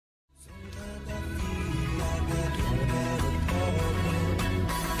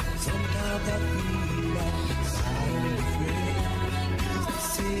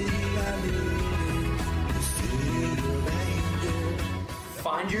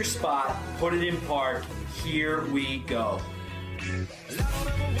your spot, put it in park. Here we go.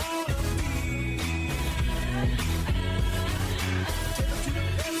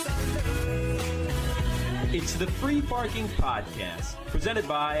 It's the Free Parking Podcast, presented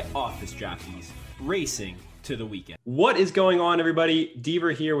by Office Jockeys, racing to the weekend. What is going on, everybody?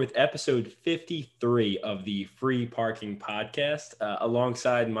 Deaver here with episode 53 of the Free Parking Podcast,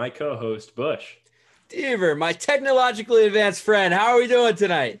 alongside my co-host, Bush. Deaver, my technologically advanced friend, how are we doing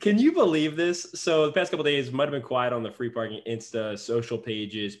tonight? Can you believe this? So the past couple of days might have been quiet on the Free Parking Insta social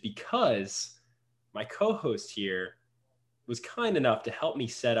pages because my co-host here was kind enough to help me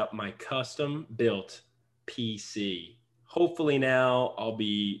set up my custom-built PC. Hopefully now I'll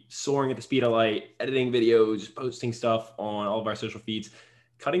be soaring at the speed of light, editing videos, posting stuff on all of our social feeds,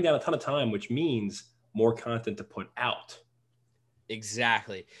 cutting down a ton of time, which means more content to put out.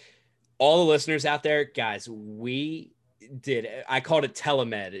 Exactly. All the listeners out there, guys, I called it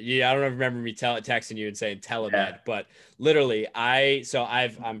telemed. Yeah, I don't remember me texting you and saying telemed, but literally I'm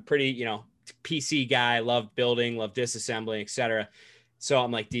pretty, PC guy, love building, love disassembling, etc. So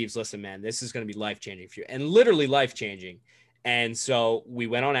I'm like, Deeves, listen, man, this is going to be life-changing for you, and literally life-changing. And so we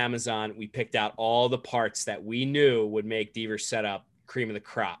went on Amazon. We picked out all the parts that we knew would make Deaver's setup cream of the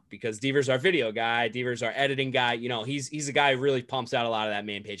crop, because Deaver's our video guy. Deaver's our editing guy. He's a guy who really pumps out a lot of that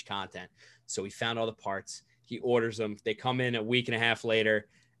main page content. So we found all the parts. He orders them. They come in a week and a half later,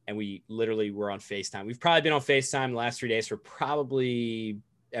 and we literally were on FaceTime. We've probably been on FaceTime the last 3 days for probably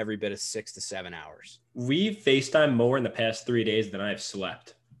every bit of 6 to 7 hours. We've FaceTime more in the past 3 days than I've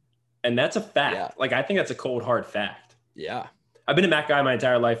slept. And that's a fact. Yeah. Like, I think that's a cold, hard fact. Yeah. I've been a Mac guy my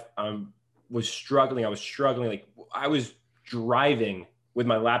entire life. I was struggling. Like, I was driving with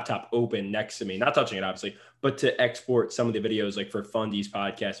my laptop open next to me, not touching it, obviously, but to export some of the videos, like for Fundy's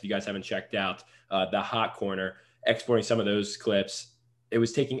podcast. If you guys haven't checked out the Hot Corner, exporting some of those clips, it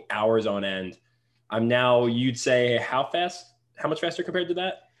was taking hours on end. I'm now, you'd say, how much faster compared to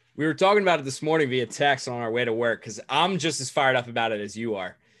that? We were talking about it this morning via text on our way to work, because I'm just as fired up about it as you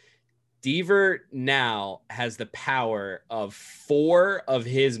are. Deaver now has the power of 4 of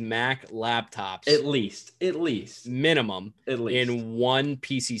his Mac laptops. At least. Minimum. At least. In one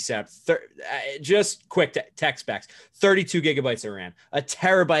PC setup. Just quick tech specs. 32 gigabytes of RAM. A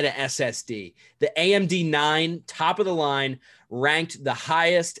terabyte of SSD. The AMD 9, top of the line, ranked the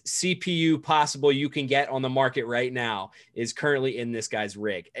highest CPU possible you can get on the market right now, is currently in this guy's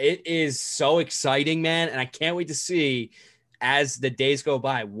rig. It is so exciting, man. And I can't wait to see, as the days go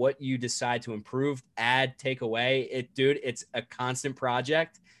by, what you decide to improve, add, take away. It's a constant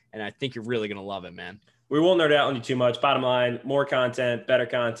project, and I think you're really going to love it, man. We won't nerd out on you too much. Bottom line, more content, better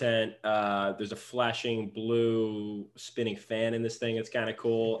content. There's a flashing blue spinning fan in this thing. It's kind of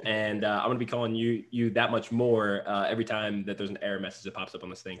cool. And I'm going to be calling you that much more every time that there's an error message that pops up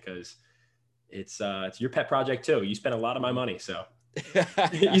on this thing, because it's your pet project too. You spent a lot of my money, so.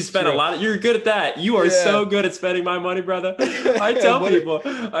 You spent a lot. You're good at that. You are so good at spending my money, brother. I tell people,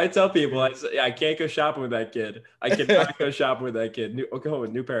 I can't go shopping with that kid. I cannot go shopping with that kid.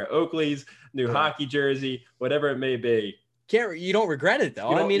 New pair of Oakleys, new hockey jersey, whatever it may be. You don't regret it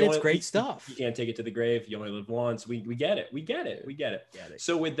though. It's great stuff. You can't take it to the grave. You only live once. We get it. We get it.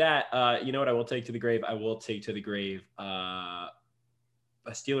 So with that, you know what I will take to the grave? I will take to the grave a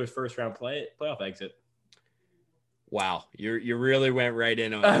Steelers first round playoff exit. Wow, you really went right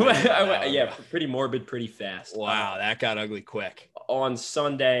in on it. Yeah, pretty morbid, pretty fast. Wow, that got ugly quick. On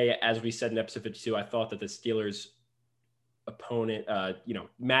Sunday, as we said in episode 52, I thought that the Steelers' opponent,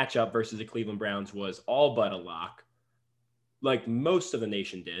 matchup versus the Cleveland Browns was all but a lock, like most of the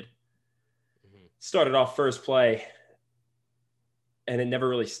nation did. Mm-hmm. Started off first play, and it never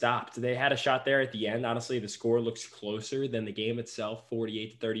really stopped. They had a shot there at the end. Honestly, the score looks closer than the game itself,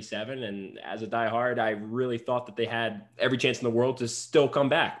 48-37. And as a diehard, I really thought that they had every chance in the world to still come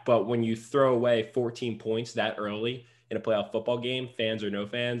back. But when you throw away 14 points that early in a playoff football game, fans or no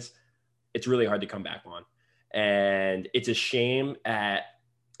fans, it's really hard to come back on. And it's a shame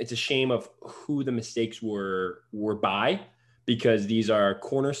of who the mistakes were by, because these are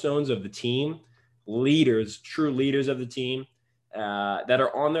cornerstones of the team, true leaders of the team. That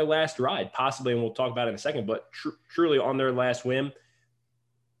are on their last ride, possibly, and we'll talk about it in a second, but truly on their last whim.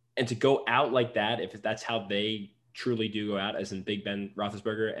 And to go out like that, if that's how they truly do go out, as in Big Ben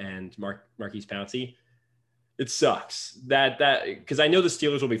Roethlisberger and Marquise Pouncey, it sucks. That because I know the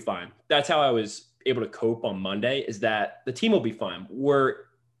Steelers will be fine. That's how I was able to cope on Monday, is that the team will be fine. We're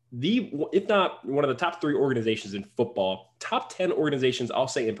if not one of the top 3 organizations in football, top 10 organizations, I'll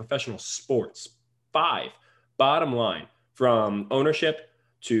say, in professional sports. 5, bottom line. From ownership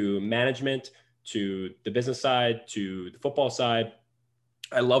to management to the business side to the football side,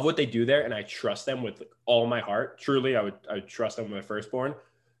 I love what they do there, and I trust them with all my heart. Truly, I would trust them with my firstborn.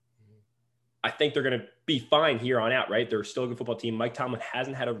 I think they're going to be fine here on out, right? They're still a good football team. Mike Tomlin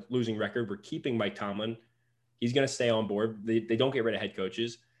hasn't had a losing record. We're keeping Mike Tomlin. He's going to stay on board. They don't get rid of head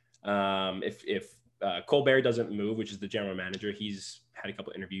coaches. If Colbert doesn't move, which is the general manager, he's had a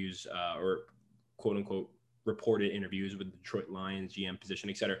couple of interviews or quote unquote reported interviews with the Detroit Lions GM position,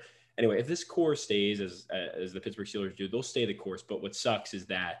 et cetera. Anyway, if this core stays as the Pittsburgh Steelers do, they'll stay the course. But what sucks is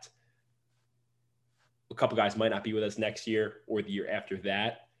that a couple guys might not be with us next year or the year after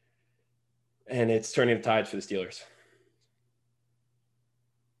that. And it's turning the tides for the Steelers.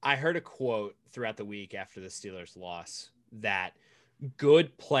 I heard a quote throughout the week after the Steelers loss that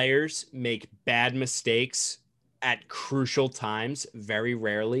good players make bad mistakes at crucial times, very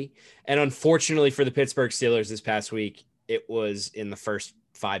rarely. And unfortunately for the Pittsburgh Steelers this past week, it was in the first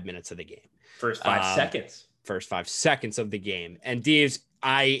 5 minutes of the game. First 5 seconds. First 5 seconds of the game. And Deeves,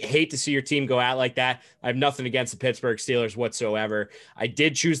 I hate to see your team go out like that. I have nothing against the Pittsburgh Steelers whatsoever. I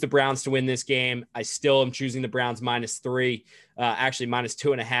did choose the Browns to win this game. I still am choosing the Browns -3, actually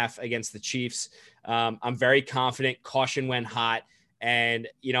 -2.5 against the Chiefs. I'm very confident. Caution when hot. And,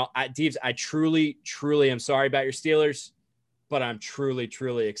 Deeves, I truly, truly am sorry about your Steelers, but I'm truly,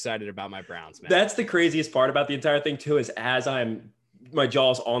 truly excited about my Browns, man. That's the craziest part about the entire thing, too, is as my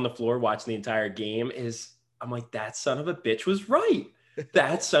jaw's on the floor watching the entire game I'm like, that son of a bitch was right.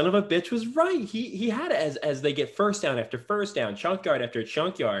 That son of a bitch was right. He had it as they get first down after first down, chunk yard after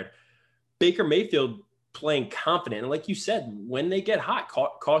chunk yard. Baker Mayfield playing confident. And like you said, when they get hot,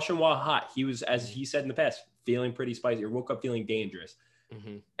 caution while hot. He was, as he said in the past, feeling pretty spicy or woke up feeling dangerous.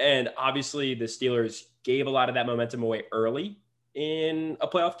 Mm-hmm. And obviously the Steelers gave a lot of that momentum away early in a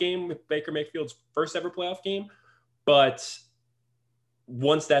playoff game with Baker Mayfield's first ever playoff game. But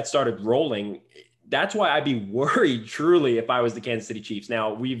once that started rolling, that's why I'd be worried truly if I was the Kansas City Chiefs.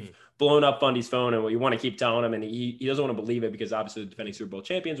 Now, we've blown up Fundy's phone and we want to keep telling him, and he doesn't want to believe it because obviously the defending Super Bowl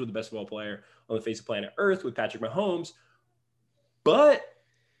champions with the best football player on the face of planet Earth with Patrick Mahomes. But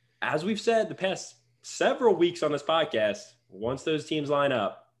as we've said the past several weeks on this podcast, once those teams line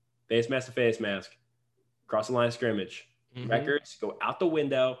up, face mask to face mask, across the line of scrimmage, records go out the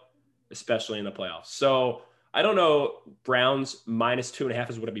window, especially in the playoffs. So I don't know, Browns -2.5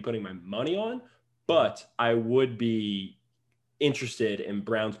 is what I'd be putting my money on, but I would be interested in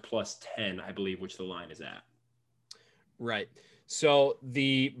Browns +10, I believe, which the line is at. Right. So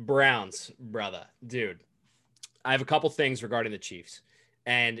the Browns, brother, dude, I have a couple things regarding the Chiefs,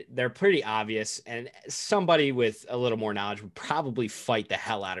 and they're pretty obvious. And somebody with a little more knowledge would probably fight the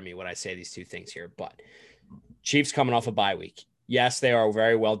hell out of me when I say these two things here. But Chiefs coming off a bye week. Yes, they are a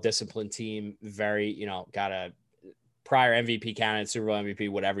very well-disciplined team. Very, got a prior MVP candidate, Super Bowl MVP,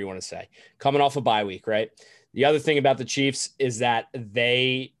 whatever you want to say. Coming off a bye week, right? The other thing about the Chiefs is that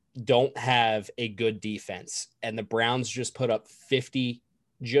they don't have a good defense. And the Browns just put up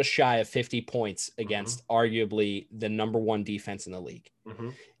just shy of 50 points against arguably the number one defense in the league.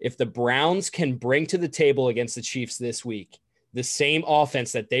 If the Browns can bring to the table against the Chiefs this week the same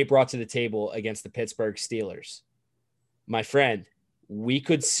offense that they brought to the table against the Pittsburgh Steelers, my friend, we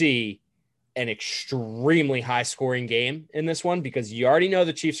could see an extremely high scoring game in this one because you already know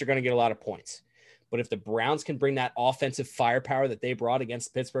the Chiefs are going to get a lot of points. But if the Browns can bring that offensive firepower that they brought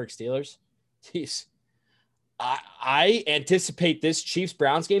against the Pittsburgh Steelers, geez, I anticipate this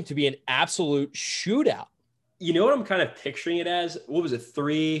Chiefs-Browns game to be an absolute shootout. You know what I'm kind of picturing it as? What was it,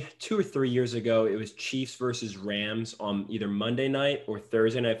 2 or 3 years ago? It was Chiefs versus Rams on either Monday night or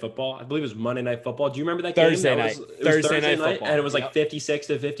Thursday Night Football. I believe it was Monday Night Football. Do you remember that game? Thursday night. It was Thursday night football. And it was like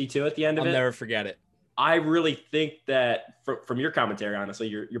 56-52 at the end of it. I'll never forget it. I really think that from your commentary, honestly,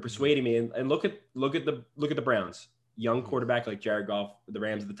 you're persuading me. And look at the Browns. Young quarterback like Jared Goff, the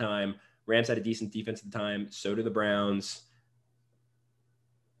Rams at the time. Rams had a decent defense at the time. So did the Browns.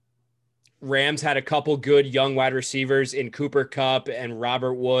 Rams had a couple good young wide receivers in Cooper Kupp and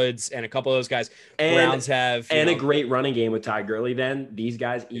Robert Woods and a couple of those guys. Browns have a great running game with Ty Gurley. Then these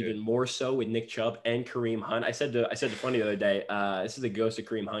guys even more so with Nick Chubb and Kareem Hunt. I said to Funny the other day, this is a ghost of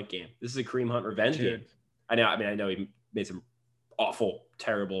Kareem Hunt game. This is a Kareem Hunt revenge game. I know he made some awful,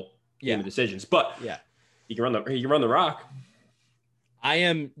 terrible decisions, but he can run the rock. I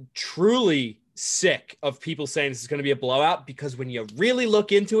am truly sick of people saying this is going to be a blowout because when you really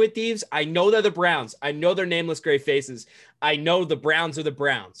look into it, Deeves, I know they're the Browns. I know they're nameless gray faces. I know the Browns are the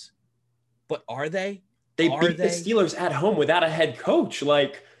Browns. But are they? They beat the Steelers at home without a head coach.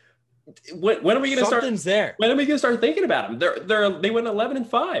 Like, when are we going to start? Something's there. When are we going to start thinking about them? They went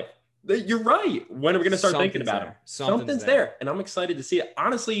 11-5. You're right. When are we going to start thinking about them? Something's there. And I'm excited to see it.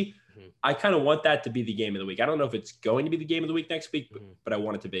 Honestly, I kind of want that to be the game of the week. I don't know if it's going to be the game of the week next week, but I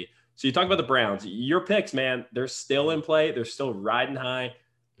want it to be. So you talk about the Browns. Your picks, man, they're still in play. They're still riding high.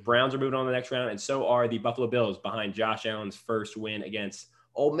 Browns are moving on to the next round, and so are the Buffalo Bills behind Josh Allen's first win against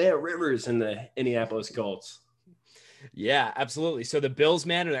Old Man Rivers and the Indianapolis Colts. Yeah, absolutely. So the Bills,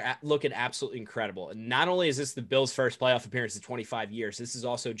 man, are looking absolutely incredible. And not only is this the Bills' first playoff appearance in 25 years, this is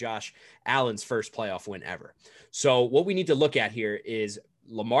also Josh Allen's first playoff win ever. So what we need to look at here is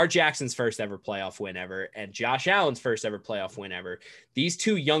Lamar Jackson's first ever playoff win ever and Josh Allen's first ever playoff win ever. These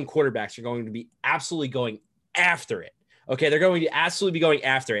two young quarterbacks are going to be absolutely going after it. Okay, they're going to absolutely be going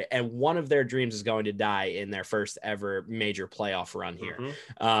after it, and one of their dreams is going to die in their first ever major playoff run here.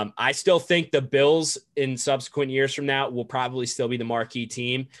 I still think the Bills in subsequent years from now will probably still be the marquee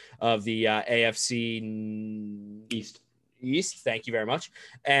team of the AFC East. Thank you very much.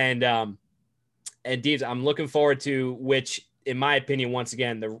 And Deeves, I'm looking forward to which, in my opinion, once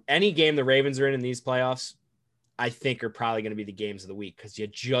again, any game the Ravens are in these playoffs, I think are probably going to be the games of the week because you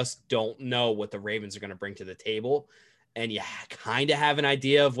just don't know what the Ravens are going to bring to the table. And you kind of have an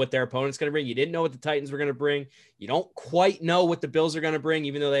idea of what their opponent's going to bring. You didn't know what the Titans were going to bring. You don't quite know what the Bills are going to bring,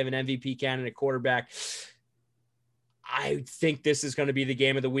 even though they have an MVP candidate quarterback. I think this is going to be the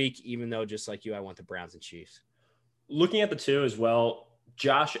game of the week, even though, just like you, I want the Browns and Chiefs. Looking at the two as well,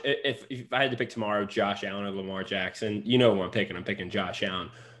 Josh, if I had to pick tomorrow, Josh Allen or Lamar Jackson, you know who I'm picking. I'm picking Josh Allen.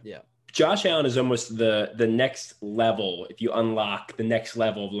 Yeah. Josh Allen is almost the next level. If you unlock the next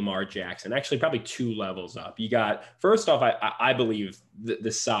level of Lamar Jackson, actually probably two levels up. You got, first off, I believe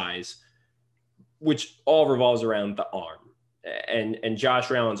the size, which all revolves around the arm, and Josh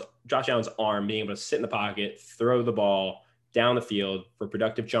Allen's arm being able to sit in the pocket, throw the ball down the field for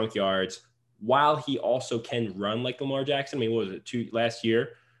productive chunk yards, while he also can run like Lamar Jackson. I mean, what was it, last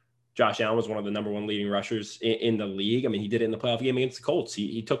year? Josh Allen was one of the number one leading rushers in the league. I mean, he did it in the playoff game against the Colts.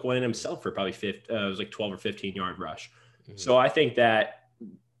 He took one in himself for probably it was like 12 or 15 yard rush. So I think that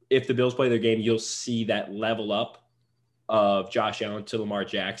if the Bills play their game, you'll see that level up of Josh Allen to Lamar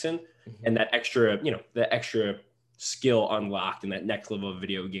Jackson and that extra, the extra skill unlocked in that next level of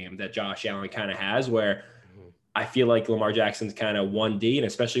video game that Josh Allen kind of has, where I feel like Lamar Jackson's kind of 1D, and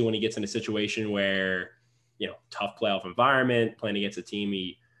especially when he gets in a situation where, tough playoff environment, playing against a team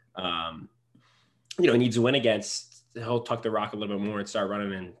he needs to win against, he'll tuck the rock a little bit more and start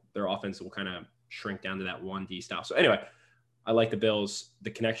running, and their offense will kind of shrink down to that 1D style. So anyway, I like the Bills.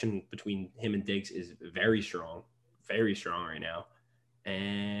 The connection between him and Diggs is very strong right now.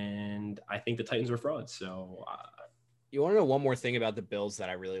 And I think the Titans were frauds. So you want to know one more thing about the Bills that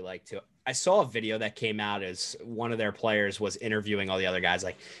I really like too? I saw a video that came out as one of their players was interviewing all the other guys.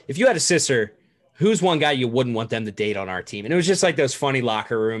 Like, if you had a sister, who's one guy you wouldn't want them to date on our team? And it was just like those funny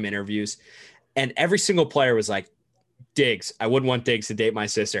locker room interviews. And every single player was like, Diggs. I wouldn't want Diggs to date my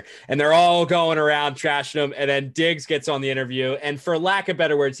sister. And they're all going around trashing him. And then Diggs gets on the interview. And for lack of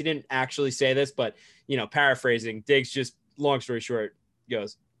better words, he didn't actually say this, but, paraphrasing, Diggs just, long story short,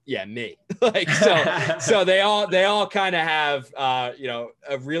 goes, yeah, me. So they all kind of have,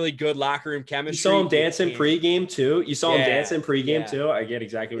 a really good locker room chemistry. You saw him dancing pregame too. Too. I get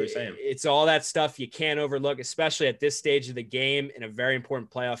exactly what you're saying. It's all that stuff you can't overlook, especially at this stage of the game in a very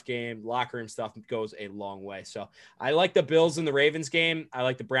important playoff game. Locker room stuff goes a long way. So I like the Bills and the Ravens game. I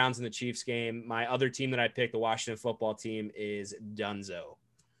like the Browns and the Chiefs game. My other team that I picked, the Washington football team, is Dunzo.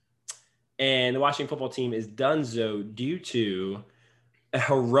 And the Washington football team is Dunzo due to a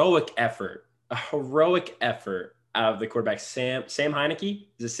heroic effort out of the quarterback, Sam Heineke.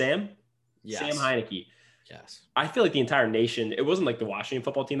 Is it Sam? Yes. Sam Heineke. Yes. I feel like the entire nation, it wasn't like the Washington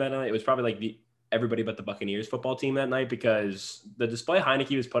football team that night. It was probably like everybody but the Buccaneers football team that night, because the display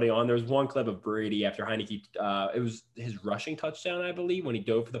Heineke was putting on, there was one clip of Brady after Heineke, it was his rushing touchdown, I believe, when he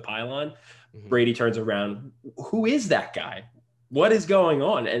dove for the pylon. Brady turns around. Who is that guy? What is going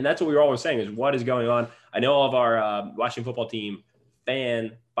on? And that's what we were always saying, is what is going on? I know all of our Washington football team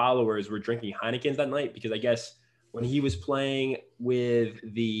fan followers were drinking Heinekens that night, because I guess when he was playing with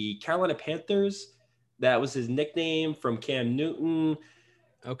the Carolina Panthers, that was his nickname from Cam Newton.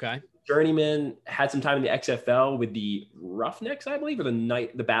 Okay. Journeyman had some time in the XFL with the Roughnecks, I believe, or the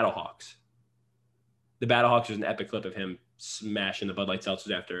Battlehawks. The Battlehawks was an epic clip of him smashing the Bud Light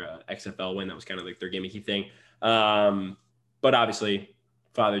Seltzers after a XFL win. That was kind of like their gimmicky thing. But obviously,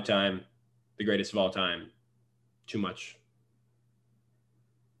 Father Time, the greatest of all time, too much.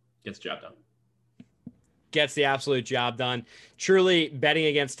 Gets the job done. Gets the absolute job done. Truly, betting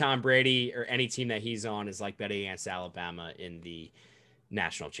against Tom Brady or any team that he's on is like betting against Alabama in the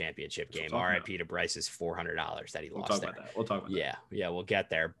national championship game. RIP to Bryce's $400 that he lost. We'll talk about that. We'll talk about that. Yeah, we'll get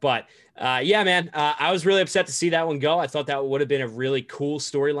there. But yeah, man, I was really upset to see that one go. I thought that would have been a really cool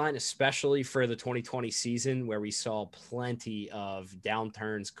storyline, especially for the 2020 season where we saw plenty of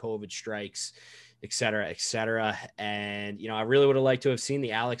downturns, COVID strikes, et cetera, et cetera. And, you know, I really would have liked to have seen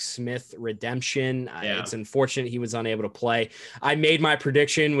the Alex Smith redemption. It's unfortunate he was unable to play. I made my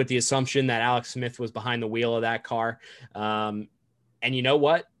prediction with the assumption that Alex Smith was behind the wheel of that car. And you know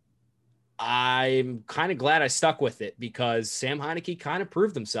what? I'm kind of glad I stuck with it because Sam Heineke kind of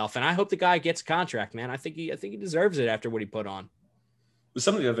proved himself, and I hope the guy gets a contract, man. I think he deserves it after what he put on. With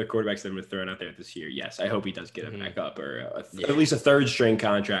some of the other quarterbacks that have been thrown out there this year, yes, I hope he does get a backup or at least a third string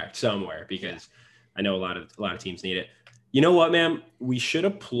contract somewhere because I know a lot of teams need it. You know what, man? We should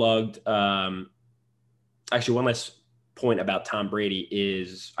have plugged. Actually, one last point about Tom Brady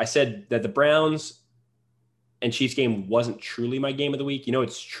is I said that the Browns and Chiefs game wasn't truly my game of the week. You know,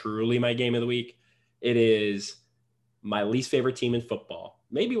 it's truly my game of the week. It is my least favorite team in football.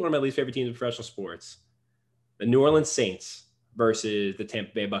 Maybe one of my least favorite teams in professional sports. The New Orleans Saints versus the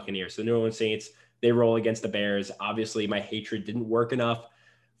Tampa Bay Buccaneers. So the New Orleans Saints, they roll against the Bears. Obviously, my hatred didn't work enough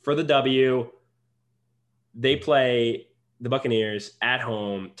for the W. They play the Buccaneers at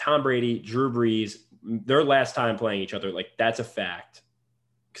home. Tom Brady, Drew Brees, their last time playing each other. Like, that's a fact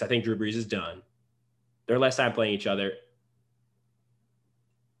because I think Drew Brees is done. Their last time playing each other.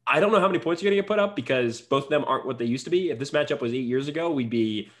 I don't know how many points you're going to get put up because both of them aren't what they used to be. If this matchup was 8 years ago, we'd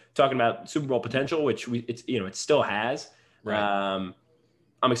be talking about Super Bowl potential, which it still has. Right.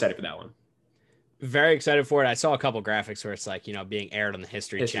 I'm excited for that one. Very excited for it. I saw a couple graphics where it's like, you know, being aired on the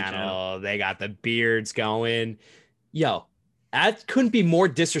History Channel. They got the beards going. Yo, that couldn't be more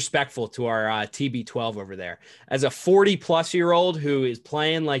disrespectful to our TB12 over there. As a 40-plus-year-old who is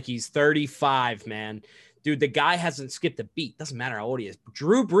playing like he's 35, man. Dude, the guy hasn't skipped a beat. Doesn't matter how old he is.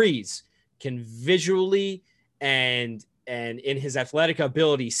 Drew Brees can visually and in his athletic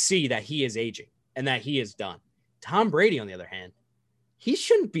ability see that he is aging and that he is done. Tom Brady, on the other hand, he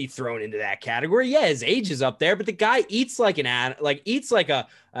shouldn't be thrown into that category. Yeah, his age is up there, but the guy eats like a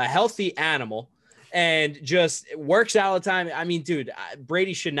healthy animal. And just works out all the time. I mean, dude,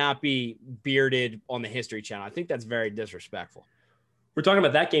 Brady should not be bearded on the History Channel. I think that's very disrespectful. We're talking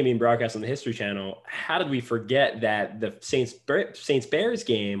about that game being broadcast on the History Channel. How did we forget that the Saints-Bears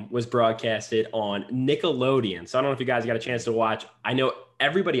game was broadcasted on Nickelodeon? So I don't know if you guys got a chance to watch. I know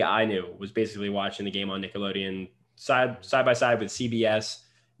everybody I knew was basically watching the game on Nickelodeon side by side with CBS.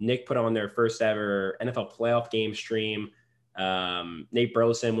 Nick put on their first ever NFL playoff game stream. Nate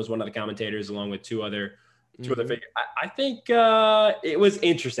Burleson was one of the commentators along with two other figures. I think it was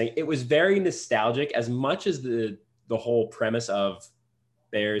interesting. It was very nostalgic as much as the whole premise of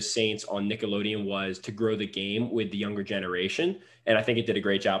Bears Saints on Nickelodeon was to grow the game with the younger generation. And I think it did a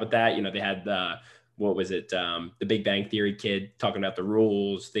great job at that. You know, they had the Big Bang Theory kid talking about the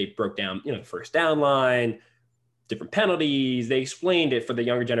rules. They broke down, you know, the first down line, different penalties. They explained it for the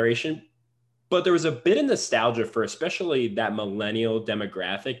younger generation. But there was a bit of nostalgia for especially that millennial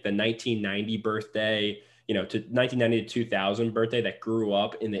demographic, the 1990 birthday, you know, to 1990 to 2000 birthday that grew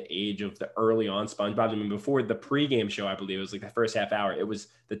up in the age of the early on SpongeBob. I mean, before the pregame show, I believe it was like the first half hour, it was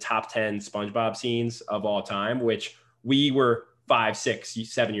the top 10 SpongeBob scenes of all time, which we were 5, 6,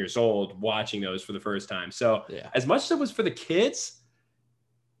 7 years old watching those for the first time. So as much as it was for the kids,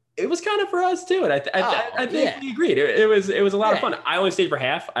 it was kind of for us too. And I think we agreed. It was a lot of fun. I only stayed for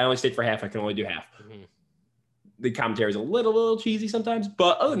half. I can only do half. Mm-hmm. The commentary is a little cheesy sometimes,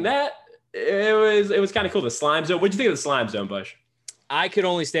 but other than that, it was kind of cool. The slime zone. What'd you think of the slime zone, Bush? I could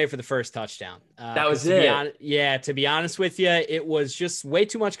only stay for the first touchdown. That was it. To be honest with you, it was just way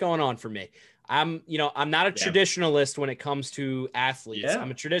too much going on for me. I'm not a traditionalist when it comes to athletes. Yeah.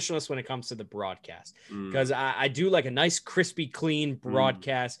 I'm a traditionalist when it comes to the broadcast because I do like a nice, crispy, clean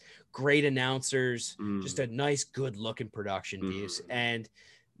broadcast, great announcers, just a nice, good looking production piece. And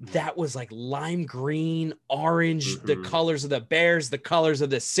that was like lime green, orange, the colors of the Bears, the colors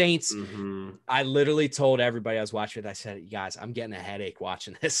of the Saints. I literally told everybody I was watching it. I said, guys, I'm getting a headache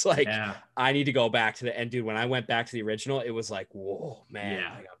watching this. I need to go back to and dude, when I went back to the original, it was like, whoa, man,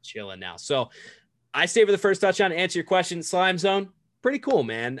 I'm chilling now. So I stayed for the first touchdown to answer your question. Slime zone, pretty cool,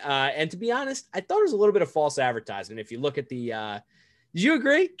 man. And to be honest, I thought it was a little bit of false advertisement. If you look at the, did you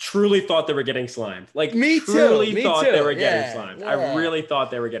agree? Truly thought they were getting slimed. Like me truly too. thought they were getting slimed. Yeah. I really thought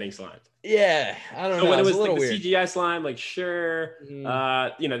they were getting slimed. Yeah, I don't know. So when it was like the weird. CGI slime, like sure,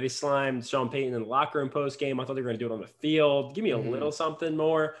 they slimed Sean Payton in the locker room post game. I thought they were going to do it on the field. Give me a little something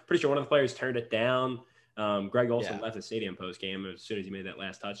more. Pretty sure one of the players turned it down. Greg Olsen left the stadium post game as soon as he made that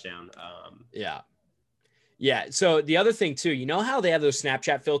last touchdown. Yeah. So the other thing too, you know how they have those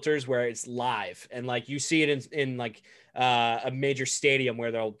Snapchat filters where it's live and like you see it in like a major stadium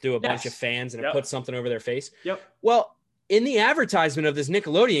where they'll do a bunch of fans and it puts something over their face. Yep. Well, in the advertisement of this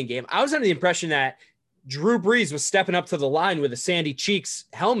Nickelodeon game, I was under the impression that Drew Brees was stepping up to the line with a Sandy Cheeks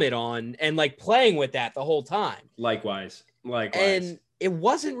helmet on and like playing with that the whole time. Likewise. And it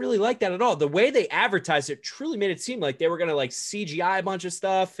wasn't really like that at all. The way they advertised it truly made it seem like they were going to like CGI a bunch of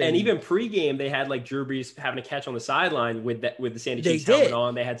stuff. And even pregame, they had like Drew Brees having a catch on the sideline with the Sandy Cheeks helmet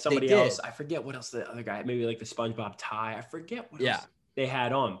on. They had somebody else. I forget what else the other guy, maybe like the SpongeBob tie. I forget what else they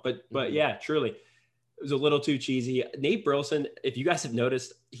had on. But yeah, truly, it was a little too cheesy. Nate Burleson, if you guys have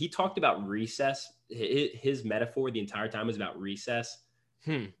noticed, he talked about recess. His metaphor the entire time was about recess.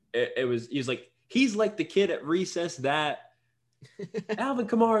 He's like the kid at recess that Alvin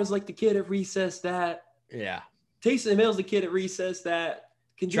Kamara is like the kid at recess that Taysom Hill's the kid at recess that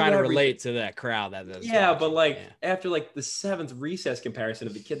can try to relate to that crowd that after like the 7th recess comparison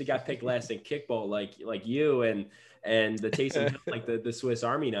of the kid that got picked last in kickball like you and the Taysom Hill, like the Swiss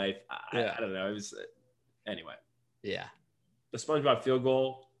Army knife. I don't know. It was anyway. Yeah. The SpongeBob field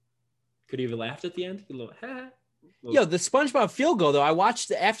goal. Could he have laughed at the end? The SpongeBob field goal though. I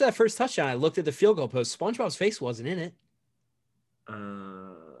watched after that first touchdown. I looked at the field goal post. SpongeBob's face wasn't in it.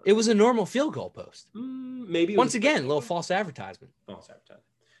 It was a normal field goal post. Maybe once again, a little false advertisement.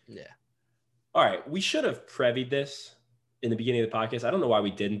 Yeah. All right. We should have previewed this in the beginning of the podcast. I don't know why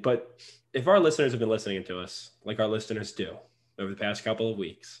we didn't, but if our listeners have been listening to us, like our listeners do over the past couple of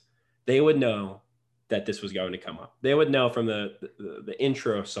weeks, they would know that this was going to come up. They would know from the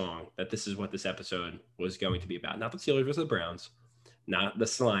intro song that this is what this episode was going to be about. Not the Steelers versus the Browns, not the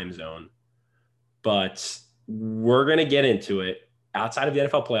slime zone, but we're going to get into it outside of the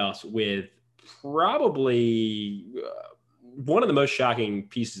NFL playoffs with probably one of the most shocking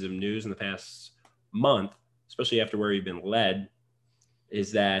pieces of news in the past month, especially after where we've been led,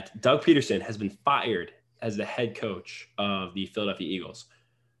 is that Doug Peterson has been fired as the head coach of the Philadelphia Eagles.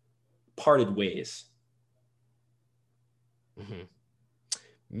 Parted ways. Mm-hmm.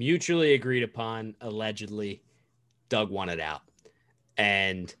 Mutually agreed upon, allegedly. Doug wanted out.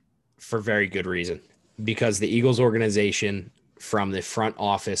 And for very good reason. Because the Eagles organization from the front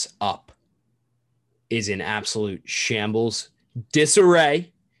office up is in absolute shambles,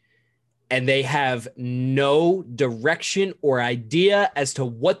 disarray, and they have no direction or idea as to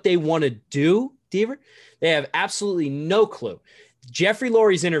what they want to do, Deaver. They have absolutely no clue. Jeffrey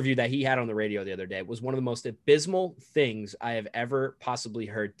Lurie's interview that he had on the radio the other day was one of the most abysmal things I have ever possibly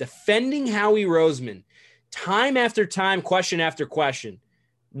heard. Defending Howie Roseman time after time, question after question,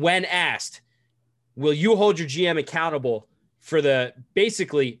 when asked, will you hold your GM accountable for the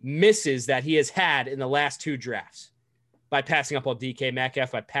basically misses that he has had in the last 2 drafts by passing up on DK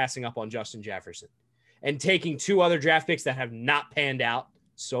Metcalf, by passing up on Justin Jefferson, and taking 2 other draft picks that have not panned out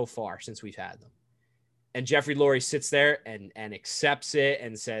so far since we've had them. And Jeffrey Lurie sits there and accepts it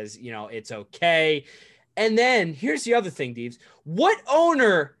and says, it's okay. And then here's the other thing, Deeves. What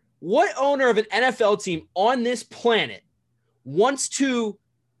owner of an NFL team on this planet wants to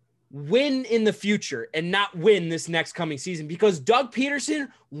win in the future and not win this next coming season? Because Doug Peterson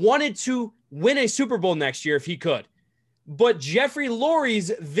wanted to win a Super Bowl next year if he could. But Jeffrey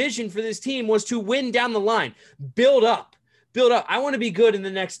Lurie's vision for this team was to win down the line, build up. I want to be good in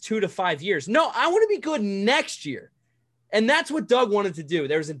the next 2 to 5 years. No, I want to be good next year. And that's what Doug wanted to do.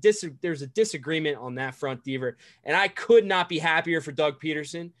 There's a disagreement on that front, Deaver. And I could not be happier for Doug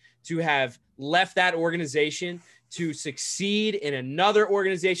Peterson to have left that organization to succeed in another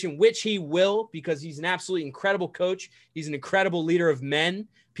organization, which he will, because he's an absolutely incredible coach. He's an incredible leader of men.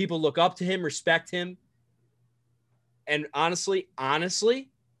 People look up to him, respect him. And honestly,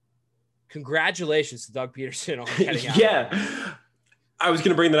 congratulations to Doug Peterson on getting out. Yeah. I was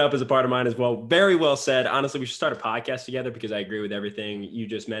going to bring that up as a part of mine as well. Very well said. Honestly, we should start a podcast together because I agree with everything you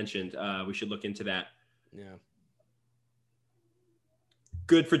just mentioned. We should look into that. Yeah.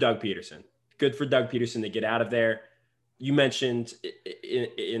 Good for Doug Peterson. Good for Doug Peterson to get out of there. You mentioned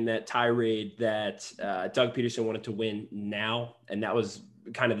in that tirade that Doug Peterson wanted to win now, and that was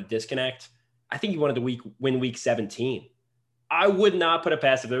kind of the disconnect. I think he wanted to win week 17. I would not put it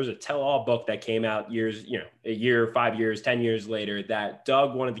past if there was a tell-all book that came out a year, 5 years, 10 years later that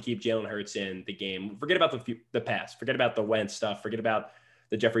Doug wanted to keep Jalen Hurts in the game. Forget about the past. Forget about the Wentz stuff. Forget about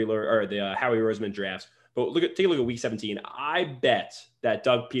the Jeffrey Lurie or the Howie Roseman drafts. But take a look at week 17. I bet that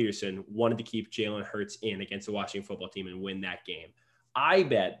Doug Peterson wanted to keep Jalen Hurts in against the Washington football team and win that game. I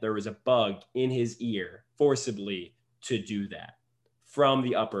bet there was a bug in his ear forcibly to do that from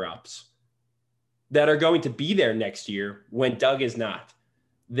the upper ups that are going to be there next year when Doug is not.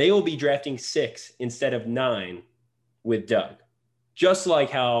 they will be drafting 6 instead of 9 with Doug. Just like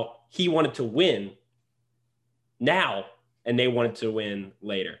how he wanted to win now and they wanted to win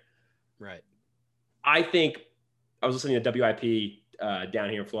later. Right. I think I was listening to WIP down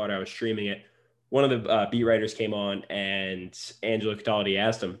here in Florida. I was streaming it. One of the beat writers came on and Angelo Cataldi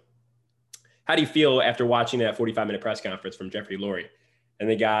asked him, how do you feel after watching that 45-minute press conference from Jeffrey Lurie? And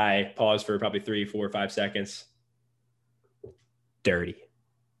the guy paused for probably 3, 4, 5 seconds. Dirty,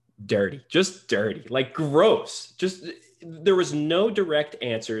 just dirty, like gross. Just there was no direct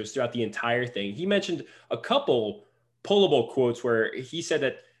answers throughout the entire thing. He mentioned a couple pullable quotes where he said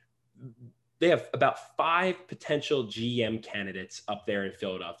that they have about 5 potential GM candidates up there in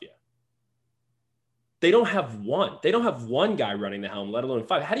Philadelphia. They don't have one. They don't have one guy running the helm, let alone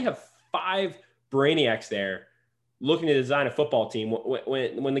 5. How do you have 5 brainiacs there looking to design a football team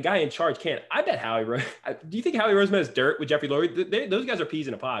when the guy in charge can't? I bet do you think Howie Roseman is dirt with Jeffrey Lurie? Those guys are peas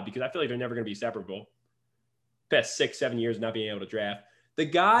in a pod because I feel like they're never going to be separable. Past 6, 7 years not being able to draft. The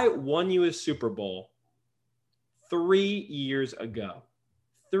guy won you a Super Bowl 3 years ago.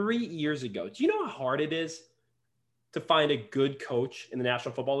 3 years ago. Do you know how hard it is to find a good coach in the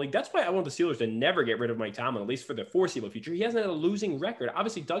National Football League? That's why I want the Steelers to never get rid of Mike Tomlin, at least for the foreseeable future. He hasn't had a losing record.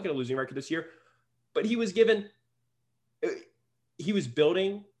 Obviously, Doug had a losing record this year, but he was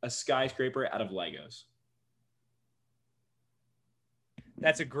building a skyscraper out of Legos.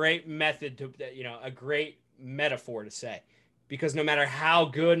 That's a great method to, a great metaphor to say, because no matter how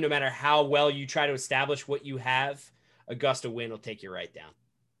good, no matter how well you try to establish what you have, a gust of wind will take you right down.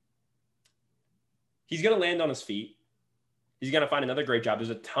 He's going to land on his feet. He's going to find another great job.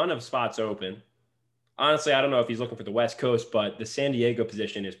 There's a ton of spots open. Honestly, I don't know if he's looking for the West Coast, but the San Diego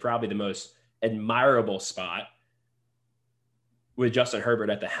position is probably the most admirable spot with Justin Herbert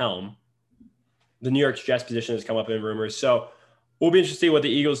at the helm. The New York Jets position has come up in rumors. So we'll be interested to see what the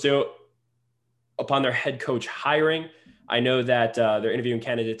Eagles do upon their head coach hiring. I know that they're interviewing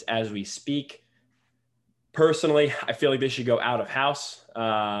candidates as we speak. Personally, I feel like they should go out of house.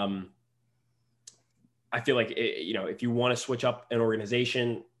 I feel like, if you want to switch up an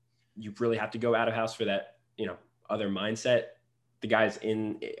organization, you really have to go out of house for that, other mindset. The guys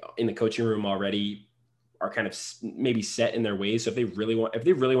in the coaching room already are kind of maybe set in their ways. So if they really want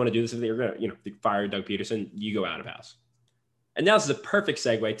to do this, if they're going to, fire Doug Peterson, you go out of house. And now this is a perfect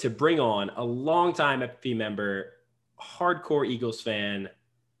segue to bring on a longtime FP member, hardcore Eagles fan.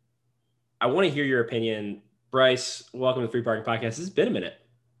 I want to hear your opinion. Bryce, welcome to the Free Parking Podcast. It's been a minute.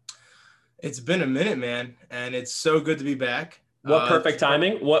 It's been a minute, man, and it's so good to be back. What perfect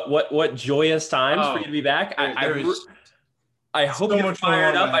timing! What joyous times for you to be back! I hope you're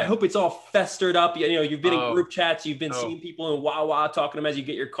fired up. I hope it's all festered up. You've been in group chats. You've been seeing people in Wawa talking to them as you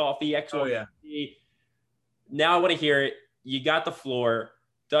get your coffee. Now I want to hear it. You got the floor.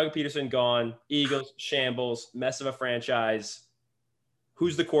 Doug Peterson gone. Eagles shambles. Mess of a franchise.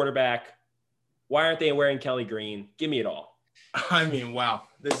 Who's the quarterback? Why aren't they wearing Kelly Green? Give me it all. I mean, wow.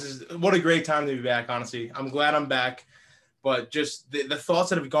 What a great time to be back, honestly. I'm glad I'm back. But just the thoughts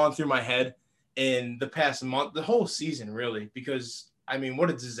that have gone through my head in the past month, the whole season, really, because, I mean, what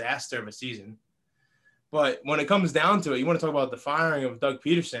a disaster of a season. But when it comes down to it, you want to talk about the firing of Doug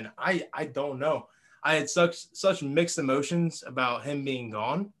Peterson, I don't know. I had such mixed emotions about him being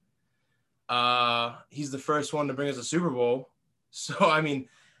gone. He's the first one to bring us a Super Bowl. So, I mean,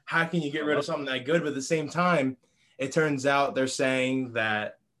 how can you get rid of something that good? But at the same time, it turns out they're saying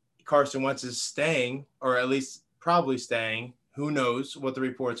that Carson Wentz is staying, or at least probably staying. Who knows what the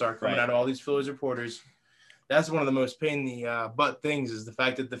reports are coming out of all these Phillies reporters. That's one of the most pain in the butt things, is the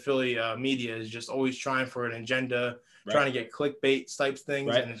fact that the Philly media is just always trying for an agenda, trying to get clickbait type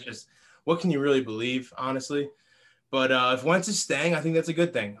things. And it's just, what can you really believe, honestly? But if Wentz is staying, I think that's a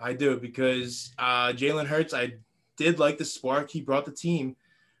good thing. I do, because Jalen Hurts, I did like the spark he brought the team,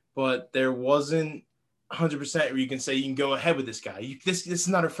 but there wasn't 100% where you can say you can go ahead with this guy. This is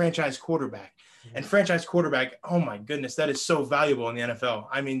not a franchise quarterback. And franchise quarterback, oh my goodness, that is so valuable in the NFL.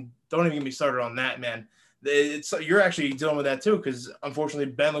 I mean, don't even get me started on that, man. You're actually dealing with that too, because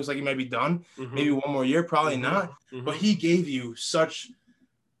unfortunately Ben looks like he might be done. Maybe one more year, probably not. But he gave you such,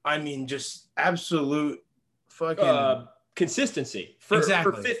 I mean, just absolute fucking consistency for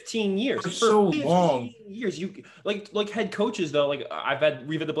 15 years. For so long years. You like head coaches though. Like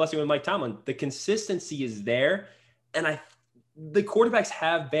we've had the blessing with Mike Tomlin. The consistency is there, and the quarterbacks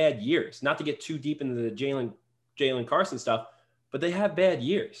have bad years. Not to get too deep into the Jalen Carson stuff, but they have bad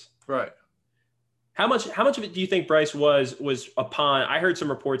years. Right. How much of it do you think, Bryce, was upon? I heard some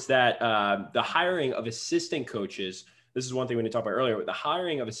reports that the hiring of assistant coaches. This is one thing we didn't talk about earlier. The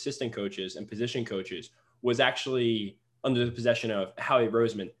hiring of assistant coaches and position coaches was actually under the possession of Howie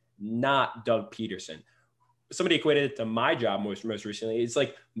Roseman, not Doug Peterson. Somebody equated it to my job most recently. It's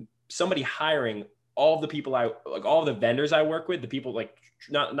like somebody hiring all of the people all of the vendors I work with, the people like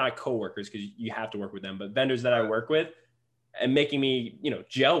not coworkers, because you have to work with them, but vendors that I work with, and making me,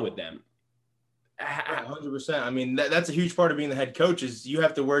 gel with them. 100%. I mean, that's a huge part of being the head coach is you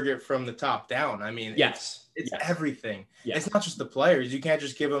have to work it from the top down. I mean, yes, it's everything. Yes. It's not just the players. You can't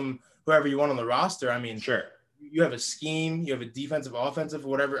just give them whoever you want on the roster. I mean, sure. You have a scheme, you have a defensive, offensive,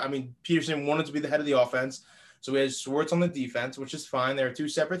 whatever. I mean, Peterson wanted to be the head of the offense, so we had Schwartz on the defense, which is fine. There are two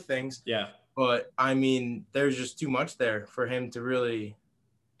separate things. Yeah. But, I mean, there's just too much there for him to really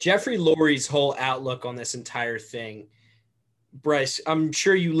 – Jeffrey Lurie's whole outlook on this entire thing, Bryce, I'm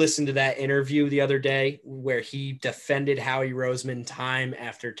sure you listened to that interview the other day where he defended Howie Roseman time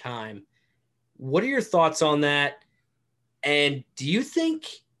after time. What are your thoughts on that? And do you think,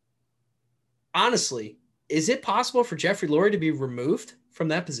 honestly, is it possible for Jeffrey Lurie to be removed from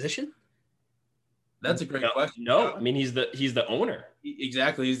that position? That's a great question. No, I mean, he's the owner.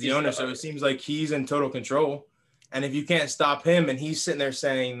 Exactly. He's the owner. So it seems like he's in total control. And if you can't stop him and he's sitting there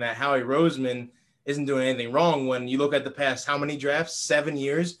saying that Howie Roseman isn't doing anything wrong, when you look at the past, how many drafts? 7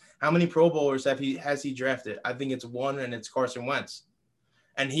 years? How many Pro Bowlers has he drafted? I think it's one, and it's Carson Wentz.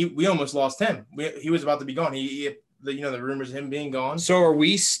 And we almost lost him. He was about to be gone. The rumors of him being gone. So are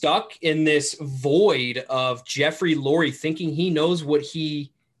we stuck in this void of Jeffrey Lurie thinking he knows what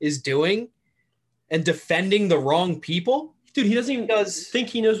he is doing and defending the wrong people? Dude, he doesn't even think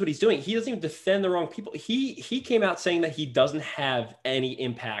he knows what he's doing. He doesn't even defend the wrong people. He came out saying that he doesn't have any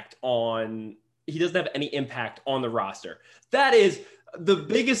impact on the roster. That is the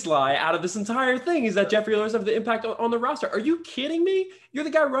biggest lie out of this entire thing, is that Jeffrey Lurie has the impact on the roster. Are you kidding me? You're the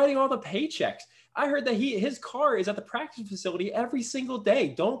guy writing all the paychecks. I heard that his car is at the practice facility every single day.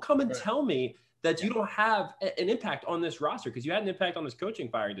 Don't come and tell me that you don't have an impact on this roster, because you had an impact on this coaching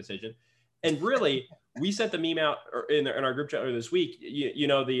firing decision. And really, we sent the meme out in our group chat this week.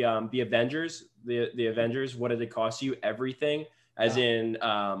 The Avengers, the Avengers. What did it cost you? Everything. As in,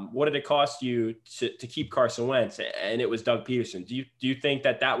 what did it cost you to keep Carson Wentz? And it was Doug Peterson. Do you think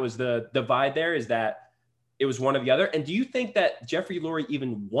that was the divide there? Is that it was one or the other? And do you think that Jeffrey Lurie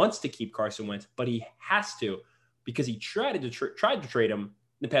even wants to keep Carson Wentz, but he has to because he tried to trade him in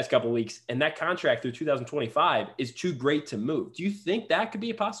the past couple of weeks, and that contract through 2025 is too great to move? Do you think that could be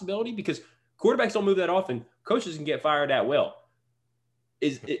a possibility? Because quarterbacks don't move that often. Coaches can get fired at will.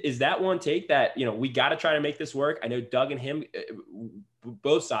 Is that one take that, we got to try to make this work? I know Doug and him,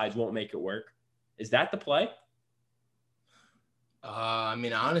 both sides won't make it work. Is that the play? I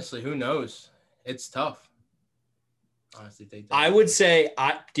mean, honestly, who knows? It's tough. Honestly, I would say,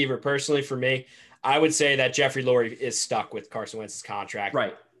 Deaver, personally for me, I would say that Jeffrey Lurie is stuck with Carson Wentz's contract.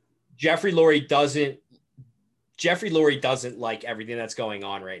 Right. Jeffrey Lurie doesn't like everything that's going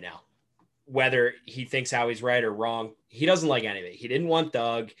on right now. Whether he thinks Howie's right or wrong, he doesn't like anything. He didn't want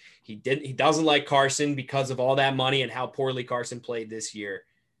Doug. He doesn't like Carson because of all that money and how poorly Carson played this year.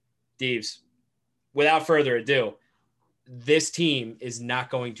 Deeves, without further ado, this team is not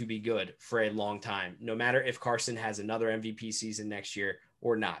going to be good for a long time, no matter if Carson has another MVP season next year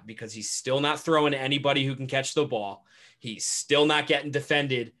or not, because he's still not throwing to anybody who can catch the ball. He's still not getting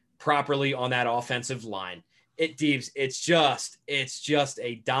defended properly on that offensive line. It's just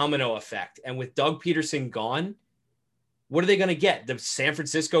a domino effect. And with Doug Peterson gone, what are they going to get? The San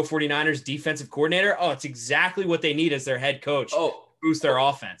Francisco 49ers defensive coordinator? Oh, it's exactly what they need as their head coach. Boost their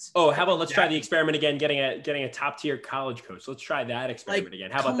offense. Oh, how about let's try the experiment again, getting a top tier college coach. Let's try that experiment again.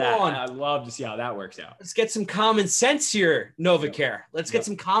 How about that? I'd love to see how that works out. Let's get some common sense here, NovaCare. Let's get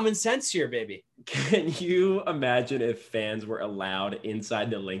some common sense here, baby. Can you imagine if fans were allowed inside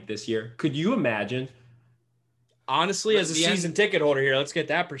the link this year? Could you imagine? Honestly, as a season ticket holder here, let's get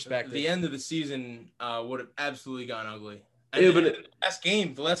that perspective. The end of the season would have absolutely gone ugly. The last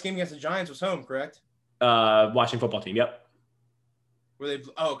game against the Giants was home, correct? Washington football team. Yep. Where they?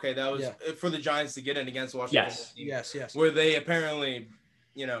 Oh, okay, that was for the Giants to get in against the Washington football team. Yes. Where they apparently,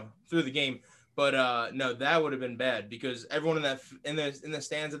 threw the game, but no, that would have been bad because everyone in the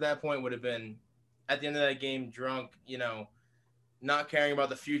stands at that point would have been at the end of that game drunk, not caring about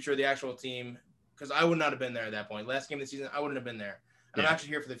the future of the actual team. Because I would not have been there at that point. Last game of the season, I wouldn't have been there. I'm actually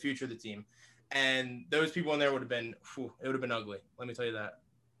here for the future of the team. And those people in there would have been, it would have been ugly. Let me tell you that.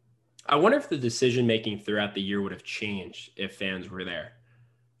 I wonder if the decision-making throughout the year would have changed if fans were there.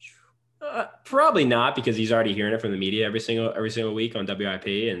 Probably not, because he's already hearing it from the media every single week on WIP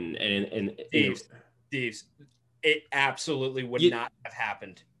and Deeves, it absolutely would not have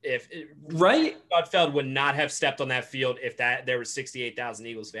happened. Gutfeld would not have stepped on that field if there was 68,000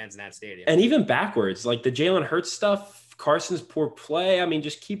 Eagles fans in that stadium. And even backwards, like the Jalen Hurts stuff Carson's poor play. I mean,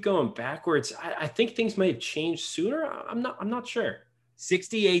 just keep going backwards. I think things may have changed sooner. I'm not sure.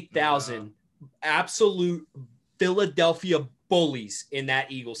 68,000 absolute Philadelphia bullies in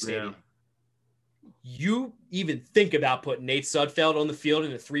that Eagles stadium. Yeah. You even think about putting Nate Sudfeld on the field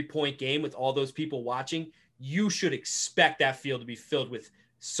in a 3-point game with all those people watching, you should expect that field to be filled with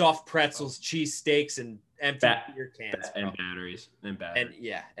soft pretzels, cheese steaks, and empty beer cans, and batteries.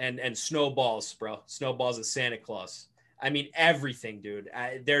 And snowballs, bro. Snowballs and Santa Claus. I mean, everything, dude.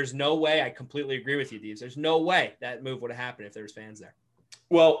 There's no way. I completely agree with you, Deeves. There's no way that move would have happened if there was fans there.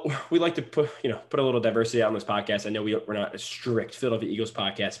 Well, we like to put a little diversity out on this podcast. I know we're not a strict Philadelphia Eagles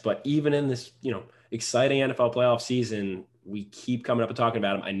podcast, but even in this, exciting NFL playoff season, we keep coming up and talking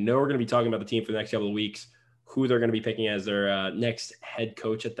about them. I know we're going to be talking about the team for the next couple of weeks, who they're going to be picking as their next head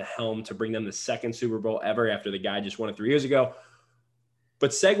coach at the helm to bring them the second Super Bowl ever after the guy just won it 3 years ago. But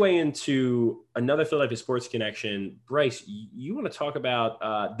segue into another Philadelphia sports connection, Bryce, you want to talk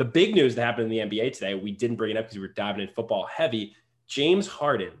about the big news that happened in the NBA today. We didn't bring it up because we were diving in football heavy. James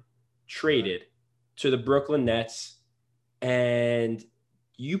Harden traded to the Brooklyn Nets, and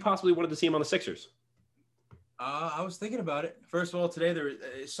you possibly wanted to see him on the Sixers. I was thinking about it. First of all, today there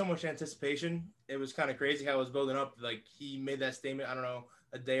was so much anticipation. It was kind of crazy how it was building up. Like, he made that statement, I don't know,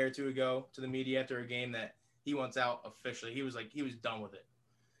 a day or two ago to the media after a game that he wants out officially. He was done with it.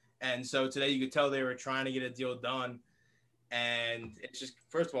 And so today you could tell they were trying to get a deal done. And it's just,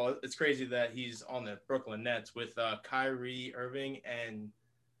 first of all, it's crazy that he's on the Brooklyn Nets with Kyrie Irving and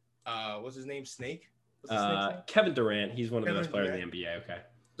what's his name? Snake? What's his name? Kevin Durant. He's one of the best players in the NBA. Okay.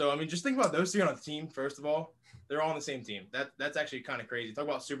 So, I mean, just think about those three on a team, first of all. They're all on the same team. That's actually kind of crazy. Talk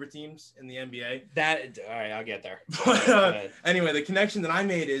about super teams in the NBA. All right, I'll get there. But anyway, the connection that I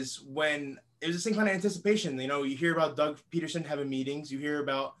made is when it was the same kind of anticipation. You hear about Doug Peterson having meetings. You hear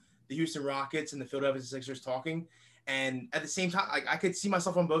about the Houston Rockets and the Philadelphia Sixers talking. And at the same time, I could see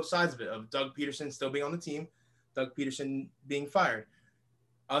myself on both sides of it, of Doug Peterson still being on the team, Doug Peterson being fired,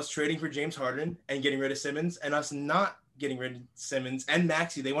 us trading for James Harden and getting rid of Simmons, and us not getting rid of Simmons and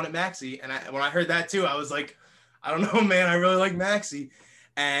Maxey. They wanted Maxey. And when I heard that too, I was like, I don't know, man. I really like Maxey.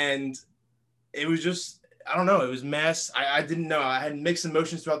 And it was just, I don't know. It was mess. I didn't know. I had mixed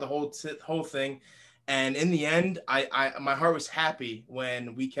emotions throughout the whole thing. And in the end, my heart was happy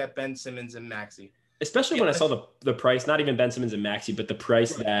when we kept Ben Simmons and Maxey. Especially when I saw the price, not even Ben Simmons and Maxey, but the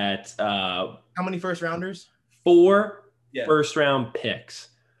price that how many first rounders? 4 first-round picks.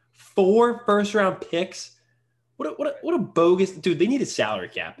 4 first-round picks. What a bogus dude. They need a salary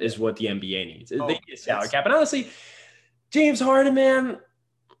cap is what the NBA needs. They need a salary cap. And honestly, James Harden, man,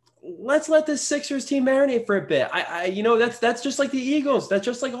 let's let this Sixers team marinate for a bit. That's just like the Eagles. That's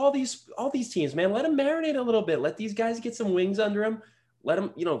just like all these teams, man. Let them marinate a little bit. Let these guys get some wings under them. Let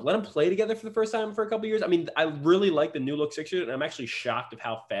them play together for the first time for a couple of years. I mean, I really like the new look Sixers, and I'm actually shocked of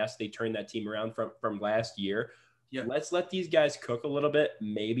how fast they turned that team around from last year. Yeah. Let's let these guys cook a little bit.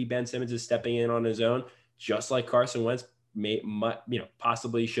 Maybe Ben Simmons is stepping in on his own, just like Carson Wentz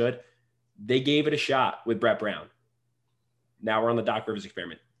possibly should. They gave it a shot with Brett Brown. Now we're on the Doc Rivers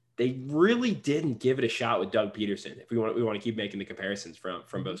experiment. They really didn't give it a shot with Doug Peterson. If we want to keep making the comparisons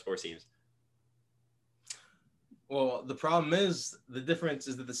from both sports teams. Well, the problem is the difference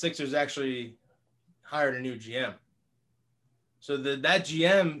is that the Sixers actually hired a new GM. So that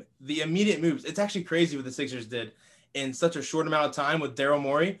GM, the immediate moves, it's actually crazy what the Sixers did in such a short amount of time with Daryl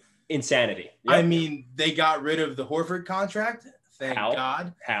Morey. Insanity. Yep. I mean, they got rid of the Horford contract. Thank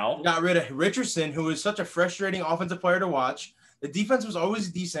God. How? Got rid of Richardson, who was such a frustrating offensive player to watch. The defense was always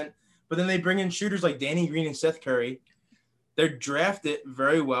decent, but then they bring in shooters like Danny Green and Seth Curry. They're drafted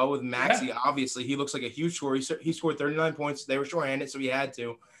very well with Maxey. Yeah. Obviously, he looks like a huge scorer. He scored 39 points. They were shorthanded, so he had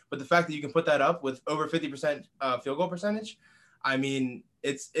to. But the fact that you can put that up with over 50% field goal percentage, I mean,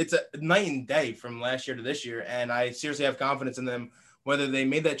 it's a night and day from last year to this year, and I seriously have confidence in them whether they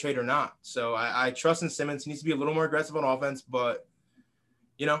made that trade or not. So I trust in Simmons. He needs to be a little more aggressive on offense, but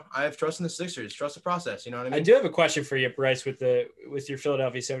I have trust in the Sixers. Trust the process. You know what I mean? I do have a question for you, Bryce, with your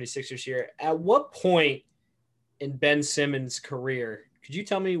Philadelphia 76ers here. At what point in Ben Simmons' career, could you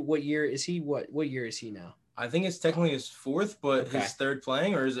tell me what year is he? What year is he now? I think it's technically his 4th, but his 3rd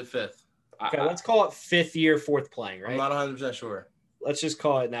playing, or is it 5th? Okay, let's call it 5th year, 4th playing, right? I'm not 100% sure. Let's just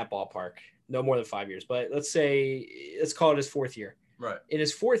call it in that ballpark. No more than 5 years, but let's call it his 4th year. Right. In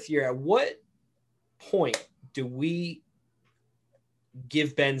his 4th year, at what point do we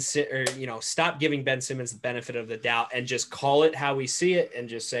give stop giving Ben Simmons the benefit of the doubt and just call it how we see it and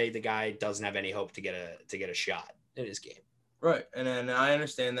just say the guy doesn't have any hope to get a shot in his game? Right. And I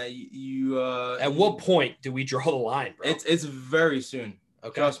understand that you at what point do we draw the line, bro? It's very soon.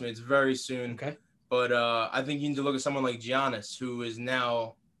 Okay. Trust me, it's very soon. Okay. But I think you need to look at someone like Giannis, who is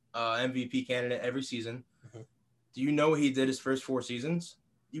now MVP candidate every season. Mhm. Do you know what he did his first 4 seasons?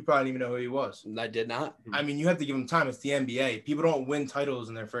 You probably didn't even know who he was. I did not. I mean, you have to give him time. It's the NBA. People don't win titles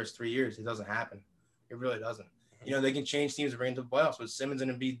in their first 3 years. It doesn't happen. It really doesn't. You know, they can change teams and bring them to the playoffs, what Simmons and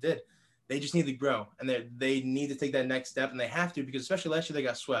Embiid did. They just need to grow, and they need to take that next step, and they have to, because especially last year they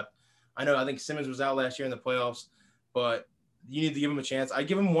got swept. I think Simmons was out last year in the playoffs, but you need to give him a chance. I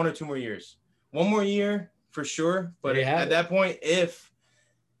give him 1 or 2 more years. 1 more year for sure, but at that point, if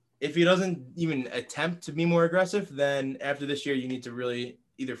he doesn't even attempt to be more aggressive, then after this year you need to really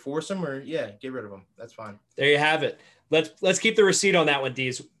either force him or get rid of him. That's fine. There you have it. Let's keep the receipt on that one,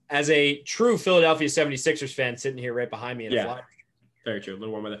 Deez. As a true Philadelphia 76ers fan sitting here right behind me in a Flyers. Very true. A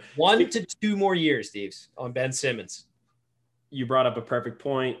little warmer there. 1 to 2 more years, Deez, on Ben Simmons. You brought up a perfect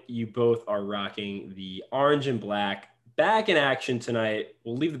point. You both are rocking the orange and black. Back in action tonight.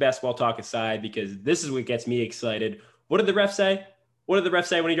 We'll leave the basketball talk aside because this is what gets me excited. What did the ref say? What did the ref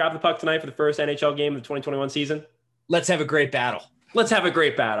say when he dropped the puck tonight for the first NHL game of the 2021 season? Let's have a great battle. Let's have a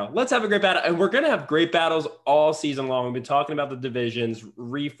great battle. Let's have a great battle. And we're going to have great battles all season long. We've been talking about the divisions,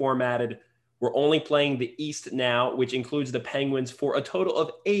 reformatted. We're only playing the East now, which includes the Penguins for a total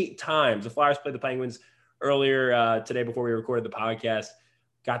of 8 times. The Flyers played the Penguins earlier today before we recorded the podcast.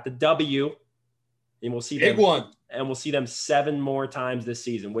 Got the W, and we'll see Big one. And we'll see them 7 more times this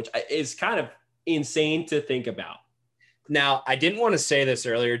season, which is kind of insane to think about. Now, I didn't want to say this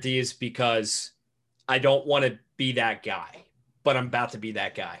earlier, Deez, because I don't want to be that guy, but I'm about to be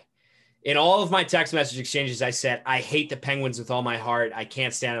that guy. In all of my text message exchanges, I said, I hate the Penguins with all my heart. I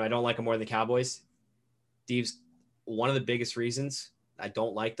can't stand them. I don't like them more than the Cowboys. Deez, one of the biggest reasons I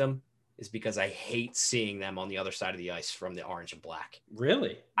don't like them is because I hate seeing them on the other side of the ice from the orange and black.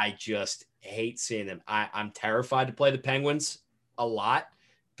 Really? I just hate seeing them. I'm terrified to play the Penguins a lot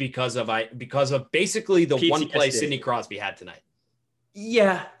because of basically the PTSD. one play Sidney Crosby had tonight.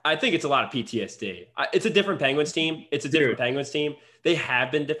 Yeah, I think it's a lot of PTSD. It's a different Penguins team. It's a different Penguins team. They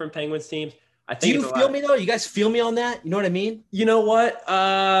have been different Penguins teams. I think. Do you feel me though? You guys feel me on that? You know what I mean? You know what?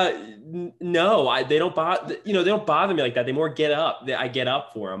 No, they don't bother. They don't bother me like that. They more get up. I get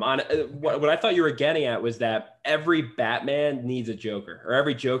up for them. What I thought you were getting at was that every Batman needs a Joker, or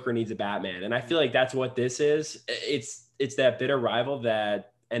every Joker needs a Batman, and I feel like that's what this is. It's that bitter rival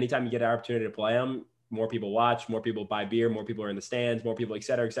that anytime you get an opportunity to play them, more people watch, more people buy beer, more people are in the stands, more people, et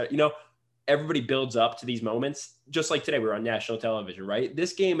cetera, et cetera. Everybody builds up to these moments. Just like today, we were on national television, right?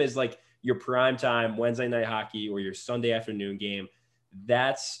 This game is like your prime time Wednesday night hockey or your Sunday afternoon game.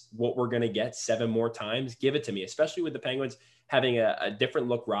 That's what we're going to get 7 more times. Give it to me, especially with the Penguins having a different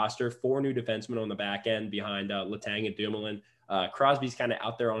look roster, 4 new defensemen on the back end behind Letang and Dumoulin. Crosby's kind of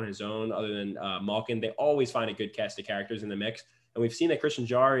out there on his own other than Malkin. They always find a good cast of characters in the mix. And we've seen that Christian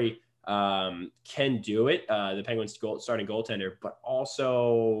Jarry can do it, the Penguins starting goaltender, but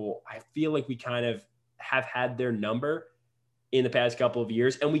also I feel like we kind of have had their number in the past couple of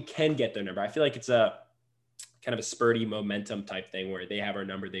years, and we can get their number. I feel like it's a kind of a spurty momentum type thing where they have our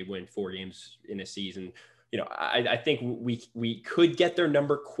number, they win 4 games in a season. I think we could get their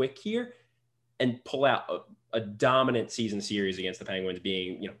number quick here and pull out a dominant season series against the Penguins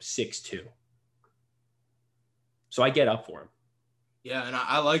being 6-2. So I get up for them. Yeah, and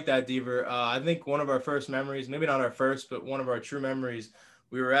I like that, Deaver. I think one of our first memories, maybe not our first, but one of our true memories,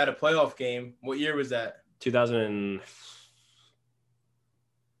 we were at a playoff game. What year was that? 2010,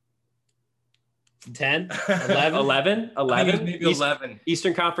 11. Maybe 11.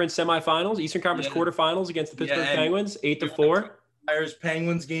 Eastern Conference semifinals, Eastern Conference quarterfinals against the Pittsburgh Penguins, 8-4. Flyers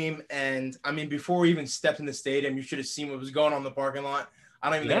Penguins game, and I mean, before we even stepped in the stadium, you should have seen what was going on in the parking lot. I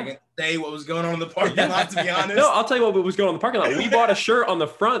don't even think I can say what was going on in the parking lot, to be honest. No, I'll tell you what was going on in the parking lot. We bought a shirt on the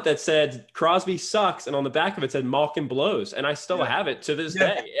front that said Crosby sucks, and on the back of it said Malkin blows, and I still have it to this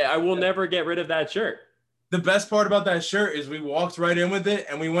day. I will never get rid of that shirt. The best part about that shirt is we walked right in with it,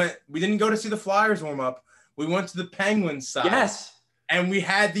 and we didn't go to see the Flyers warm up. We went to the Penguins side. Yes. And we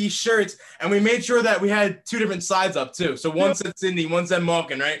had these shirts, and we made sure that we had 2 different sides up too. So one said Sydney, one said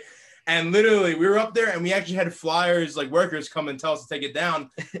Malkin, right? And literally, we were up there, and we actually had Flyers workers come and tell us to take it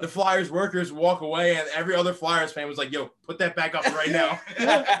down. The Flyers workers walk away, and every other Flyers fan was like, "Yo, put that back up right now."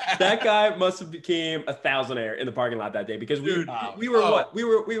 That guy must have became a thousandaire in the parking lot that day because we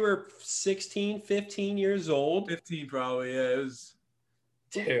were 16, 15 years old. 15 probably, yeah. It was,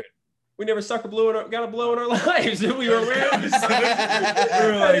 dude. We never got a blow in our lives. We were like,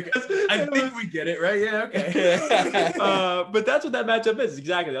 I think we get it, right? Yeah, okay. But that's what that matchup is.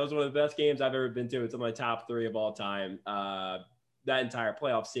 Exactly. That was one of the best games I've ever been to. It's in my top 3 of all time. that entire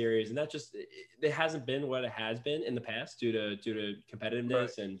playoff series. And that just, it hasn't been what it has been in the past due to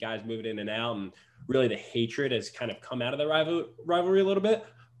competitiveness and guys moving in and out. And really the hatred has kind of come out of the rivalry a little bit.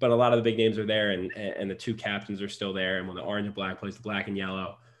 But a lot of the big names are there, and the two captains are still there. And when the orange and black plays the black and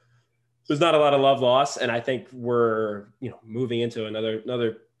yellow, there's not a lot of love lost. And I think we're, moving into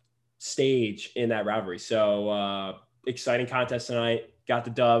another stage in that rivalry. So exciting contest tonight. Got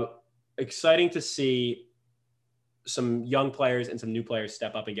the dub. Exciting to see some young players and some new players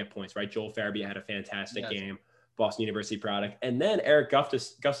step up and get points, right? Joel Farabee had a fantastic game, Boston University product. And then Eric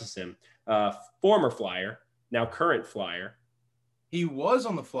Gustafson, former Flyer, now current Flyer. He was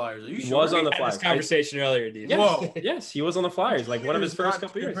on the Flyers. Are you he sure? was on the Had Flyers. this conversation earlier, dude. Yes, Whoa. yes, he was on the Flyers, like one of his first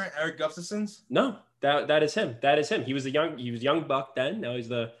couple years. Eric Gustafson's? No, that is him. That is him. He was young buck then. Now he's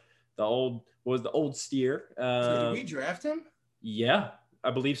the old steer. So did we draft him? Yeah,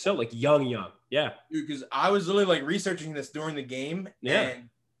 I believe so. Like young. Yeah. Dude, because I was literally like researching this during the game, Yeah. and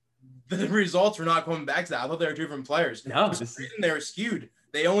the results were not coming back to that. I thought they were different players. No, For some reason they were skewed.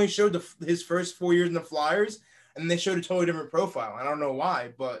 They only showed his first 4 years in the Flyers, and they showed a totally different profile. I don't know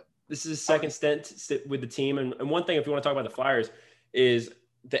why, but this is his second stint with the team. And one thing, if you want to talk about the Flyers, is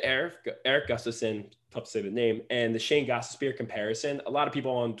the Eric Gustafson, tough to say the name, and the Shane Gostisbehere comparison. A lot of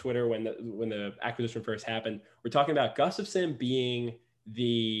people on Twitter, when the acquisition first happened, were talking about Gustafson being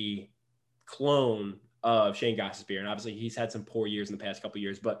the clone of Shane Gostisbehere. And obviously he's had some poor years in the past couple of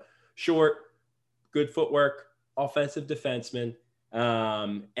years, but short, good footwork, offensive defenseman,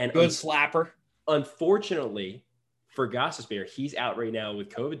 and Good slapper. Unfortunately for Gostisbehere, he's out right now with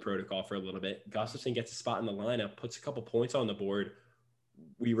COVID protocol for a little bit. Gustafson gets a spot in the lineup, puts a couple points on the board.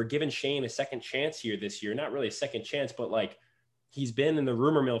 We were giving Shane a second chance here this year. Not really a second chance, but like he's been in the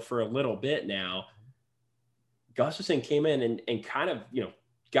rumor mill for a little bit now. Gustafson came in and kind of,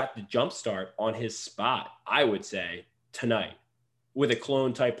 got the jump start on his spot, I would say, tonight with a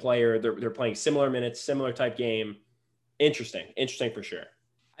clone type player. They're playing similar minutes, similar type game. Interesting for sure.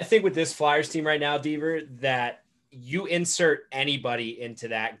 I think with this Flyers team right now, Deaver, that you insert anybody into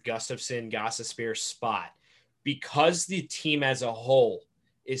that Gostisbehere spot because the team as a whole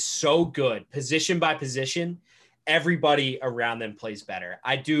is so good, position by position, everybody around them plays better.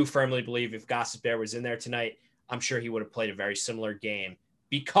 I do firmly believe if Gostisbehere was in there tonight, I'm sure he would have played a very similar game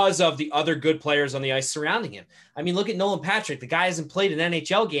because of the other good players on the ice surrounding him. I mean, look at Nolan Patrick. The guy hasn't played an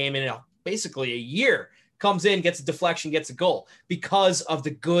NHL game in basically a year. Comes in, gets a deflection, gets a goal because of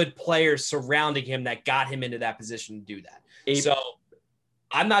the good players surrounding him that got him into that position to do that. So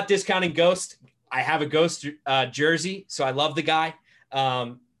I'm not discounting Ghost. I have a Ghost jersey, so I love the guy.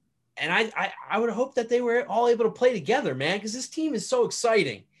 And I would hope that they were all able to play together, man, because this team is so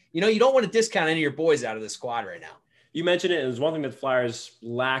exciting. You don't want to discount any of your boys out of the squad right now. You mentioned it. It was one thing that the Flyers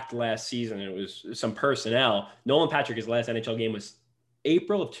lacked last season. It was some personnel. Nolan Patrick, his last NHL game was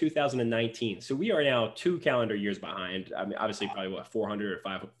April of 2019. So we are now 2 calendar years behind. I mean, obviously probably 400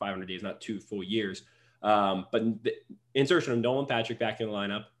 or 500 days, not 2 full years. But the insertion of Nolan Patrick back in the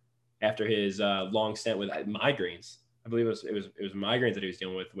lineup after his long stint with migraines, I believe it was migraines that he was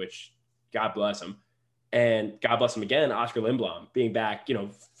dealing with, which God bless him. And God bless him again, Oscar Lindblom being back,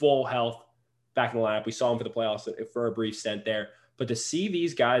 full health back in the lineup. We saw him for the playoffs for a brief stint there. But to see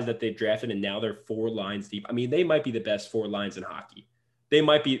these guys that they've drafted and now they're 4 lines deep, I mean, they might be the best 4 lines in hockey. They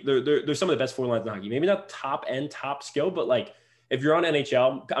might be, they're some of the best 4 lines in hockey. Maybe not top skill, but like if you're on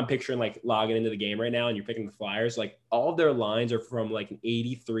NHL, I'm picturing like logging into the game right now and you're picking the Flyers, like all of their lines are from like an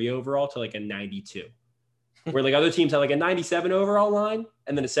 83 overall to like a 92. Where like other teams have like a 97 overall line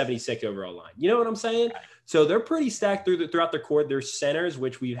and then a 76 overall line. You know what I'm saying? So they're pretty stacked throughout their core. Their centers,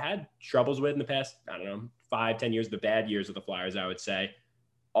 which we've had troubles with in the past, 5-10 years, the bad years of the Flyers, I would say.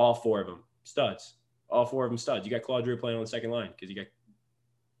 All 4 of them studs. All 4 of them studs. You got Claude Giroux playing on the second line because you got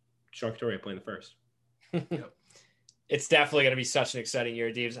Sean Couturier playing the first. Yep. It's definitely going to be such an exciting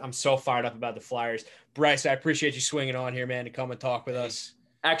year, Deeves. I'm so fired up about the Flyers. Bryce, I appreciate you swinging on here, man, to come and talk with us.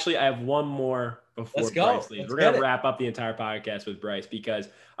 Actually, I have one more before Bryce leaves. We're going to wrap up the entire podcast with Bryce because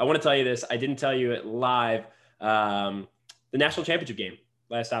I want to tell you this. I didn't tell you it live. The national championship game,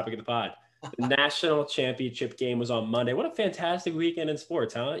 last topic of the pod. The national championship game was on Monday. What a fantastic weekend in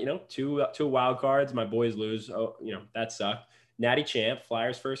sports, huh? Two wild cards. My boys lose. Oh, that sucked. Natty champ,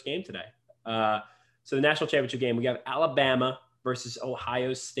 Flyers first game today. So the national championship game, we have Alabama versus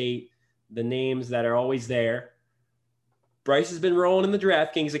Ohio State, the names that are always there. Bryce has been rolling in the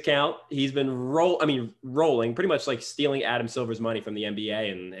DraftKings account. He's been rolling, pretty much like stealing Adam Silver's money from the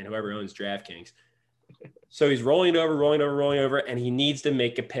NBA and whoever owns DraftKings. So he's rolling over, and he needs to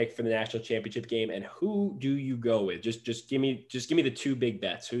make a pick for the national championship game. And who do you go with? Just give me the 2 big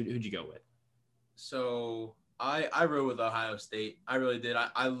bets. Who'd you go with? So I rode with Ohio State. I really did.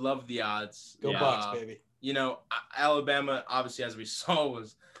 I love the odds. Go Yeah. Bucks, baby. You know, Alabama, obviously, as we saw,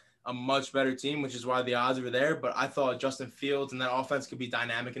 was a much better team, which is why the odds were there. But I thought Justin Fields and that offense could be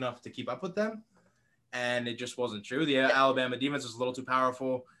dynamic enough to keep up with them. And it just wasn't true. The Alabama defense was a little too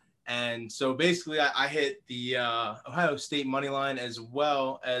powerful. And so basically I hit the Ohio State money line as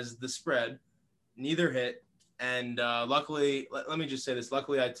well as the spread. Neither hit. And luckily, let me just say this.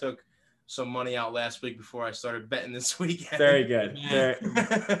 Luckily, I took some money out last week before I started betting this weekend. Very good.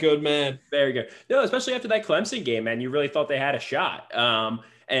 Good man. Very good. No, especially after that Clemson game, man, you really thought they had a shot.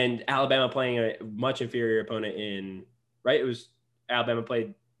 And Alabama playing a much inferior opponent in, right? It was Alabama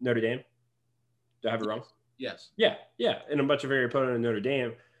played Notre Dame. Do I have it wrong? Yes. Yeah. And a much inferior opponent in Notre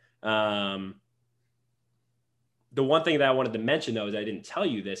Dame. The one thing that I wanted to mention, though, is I didn't tell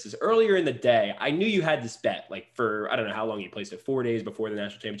you this, is earlier in the day, I knew you had this bet, like for, I don't know how long you placed it, 4 days before the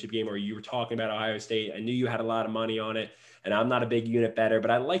national championship game, or you were talking about Ohio State. I knew you had a lot of money on it, and I'm not a big unit better,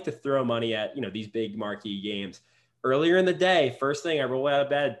 but I like to throw money at, these big marquee games. Earlier in the day, first thing I rolled out of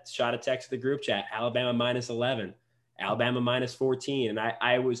bed, shot a text to the group chat, Alabama -11, Alabama -14. And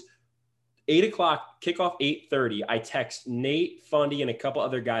I was 8 o'clock, kickoff 8:30. I text Nate, Fundy, and a couple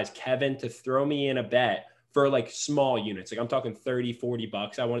other guys, Kevin, to throw me in a bet for like small units. Like I'm talking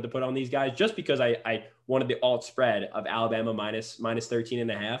 $30-$40 I wanted to put on these guys just because I wanted the alt spread of Alabama minus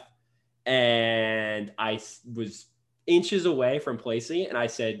 13.5. And I was inches away from placing it. And I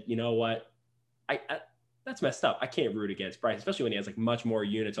said, you know what? I that's messed up. I can't root against Bryce, especially when he has like much more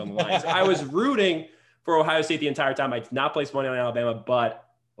units on the line. So I was rooting for Ohio State the entire time. I did not place money on Alabama, but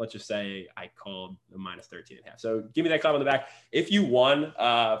let's just say I called the minus 13.5. So give me that clap on the back. If you won,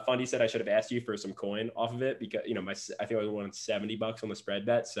 Fundy said I should have asked you for some coin off of it because, I think I won $70 on the spread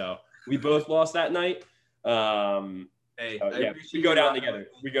bet. So we both lost that night. Hey, yeah, we go down together.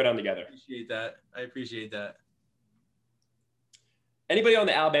 I appreciate that. Anybody on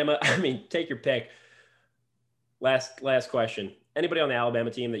the Alabama? Take your pick. Last question. Anybody on the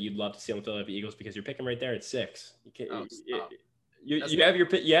Alabama team that you'd love to see on the Philadelphia Eagles because you're picking right there at 6? You can't. You have your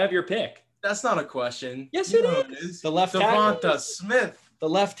pick. You have your pick. That's not a question. Yes, it is. The left tackle. Devonta Smith. The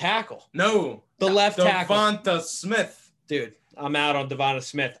left tackle. No. The left tackle. Devonta Smith. Dude, I'm out on Devonta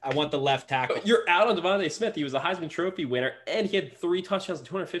Smith. I want the left tackle. You're out on Devonta Smith. He was the Heisman Trophy winner, and he had 3 touchdowns and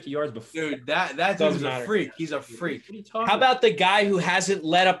 250 yards before. Dude, that dude's a freak. He's a freak. How about the guy who hasn't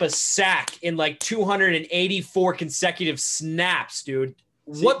let up a sack in like 284 consecutive snaps, dude?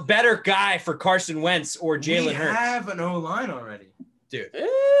 See, what better guy for Carson Wentz or Jalen Hurts? We have an O-line already. Dude.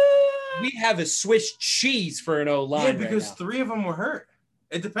 We have a Swiss cheese for an O-line. Yeah, because 3 of them were hurt.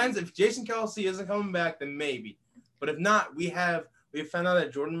 It depends. If Jason Kelce isn't coming back, then maybe. But if not, we found out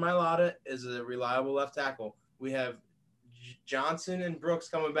that Jordan Mailata is a reliable left tackle. We have Johnson and Brooks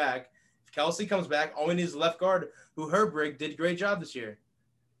coming back. If Kelce comes back, all we need is a left guard, who Herbrigg did a great job this year.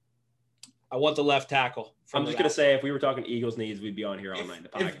 I want the left tackle. I'm just going to say, if we were talking Eagles needs, we'd be on here all night.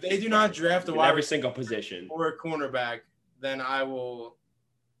 If they do not draft a wide every single position or a cornerback, then I'll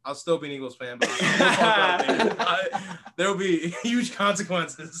still be an Eagles fan, but there will be huge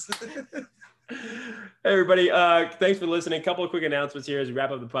consequences. Hey, everybody. Thanks for listening. A couple of quick announcements here as we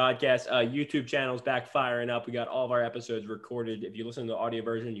wrap up the podcast. YouTube channel's back firing up. We got all of our episodes recorded. If you listen to the audio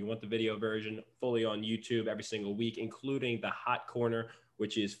version, you want the video version, fully on YouTube every single week, including the Hot Corner,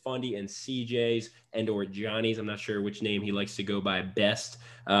 which is Fundy and CJ's and or Johnny's. I'm not sure which name he likes to go by best.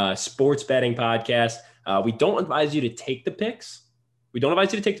 Sports betting podcast. We don't advise you to take the picks. But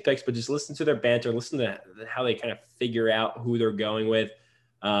just listen to their banter. Listen to how they kind of figure out who they're going with.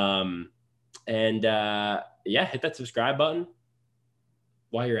 Hit that subscribe button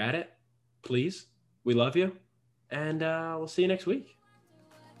while you're at it, please. We love you, and we'll see you next week.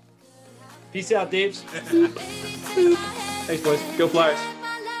 Peace out, Daves. Thanks, boys. Go Flyers.